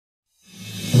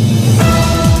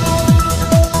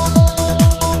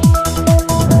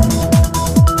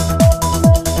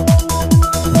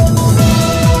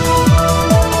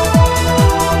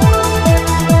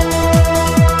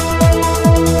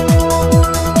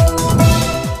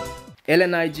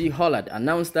Lnig Hollard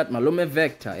announced that Malome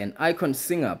Vector and icon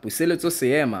singer Puseletso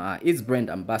Seema are its brand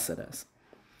ambassadors.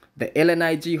 The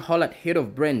Lnig Hollard head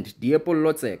of brand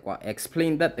Liepollo Tsekoa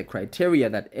explained that the criteria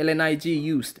that Lnig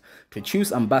used to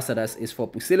choose ambassadors is for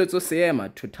Puseletso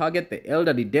Seema to target the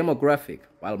elderly demographic,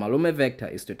 while Malome Vector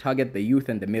is to target the youth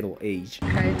and the middle age.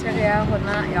 Criteria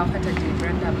hona ya kgetha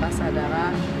brand ambassador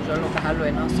jwalo ka ha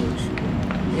lwena so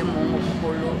e mong o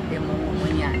kgolo e mong o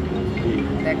monyane.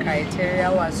 The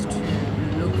criteria was to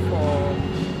look for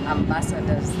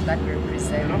ambassadors that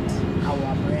represent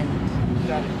our brand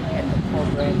and the core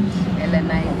brand.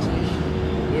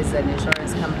 Lnig is an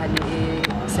insurance company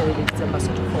for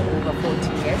over 40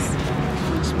 years,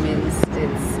 which means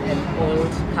it's an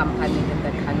old company in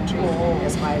the country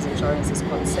as far as insurance is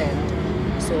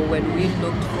concerned. So when we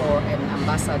looked for an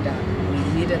ambassador, we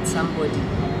needed somebody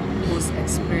whose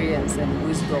experience and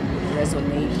wisdom would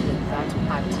resonate with that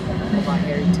part of our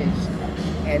heritage.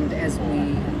 And as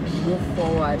we move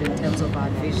forward in terms of our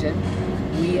vision,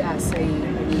 we are saying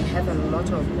we have a lot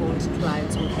of old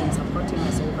clients who've been supporting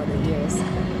us over the years,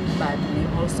 but we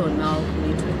also now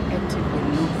need to actively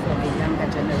look for a younger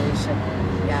generation,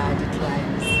 the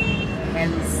clients.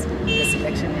 Hence the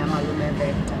selection of Malome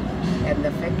Vector and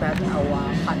the fact that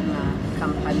our partner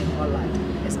company Hollard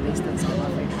is based in South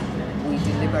Africa. We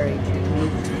deliberately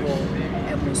looked for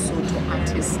a Lesotho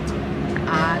artist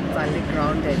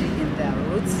grounded in their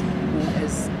roots, who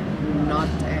is not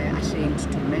ashamed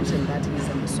to mention that he's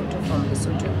a Lesotho from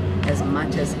Lesotho, as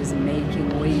much as he's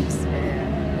making waves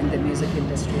in the music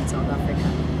industry in South Africa.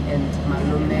 And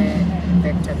Malome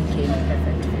Vector became a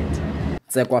perfect fit.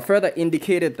 Tsekoa further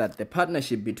indicated that the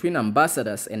partnership between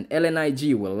ambassadors and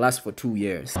Lnig will last for 2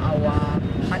 years. Our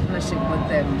partnership with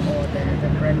them, or the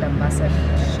brand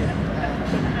ambassadorship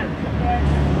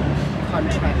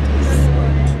contract, is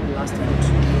going to last for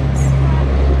 2 years.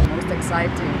 Most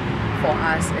exciting for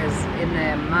us is in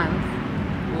a month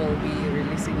we'll be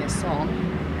releasing a song,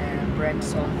 a brand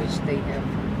song which they have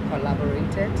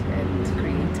collaborated and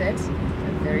created,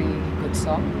 a very good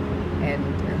song, and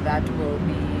that will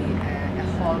be a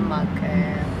hallmark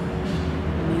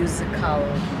musical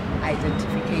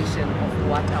identification of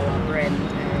what our brand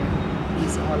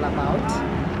is all about.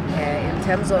 In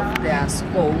terms of their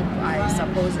scope, I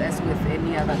suppose as with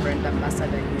any other brand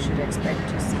ambassador, you should expect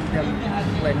to see them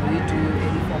when we do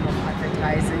any form of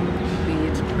advertising, be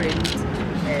it print,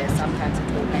 sometimes it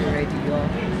will be radio.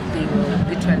 They will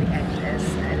literally act as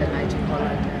Lnig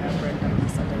Hollard brand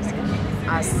ambassadors in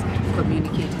us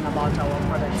communicating about our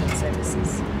products and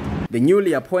services. The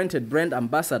newly appointed brand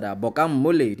ambassador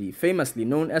Malome, famously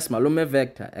known as Malome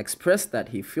Vector, expressed that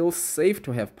he feels safe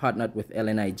to have partnered with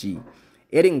Lnig,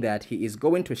 adding that he is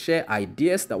going to share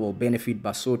ideas that will benefit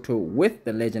Basotho with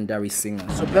the legendary singer.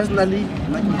 So personally,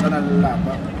 I'm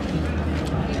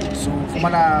so for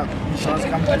my insurance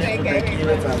company, I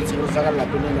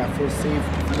feel safe.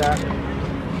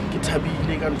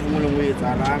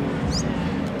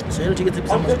 So you take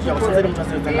some of our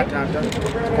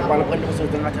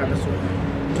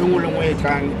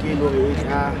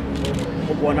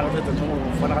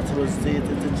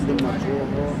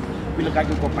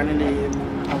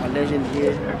legend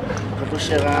here.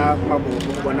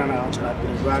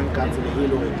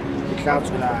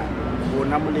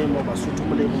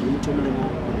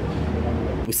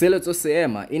 Puseletso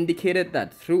Seema indicated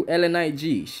that through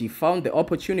Lnig, she found the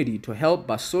opportunity to help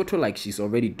Basotho like she's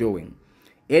already doing,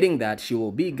 adding that she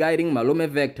will be guiding Malome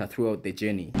Vector throughout the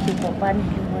journey.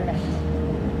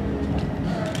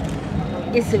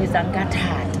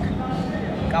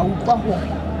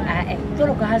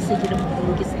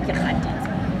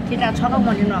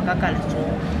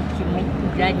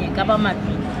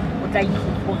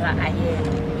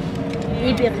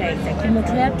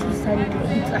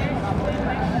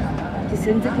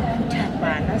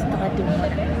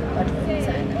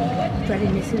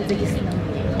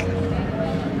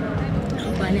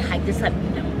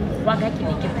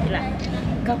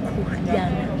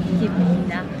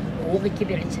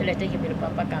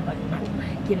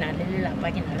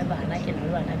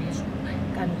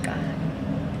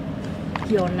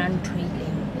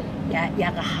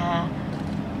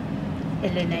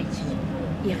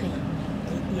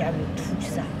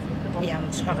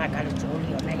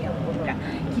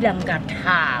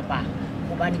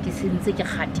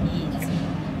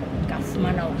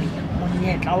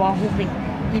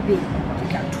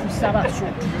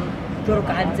 Jolo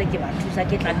ka ntse ke ba thusa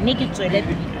ke tla nne ke tswele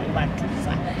pele ba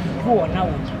thusa ke ona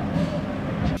o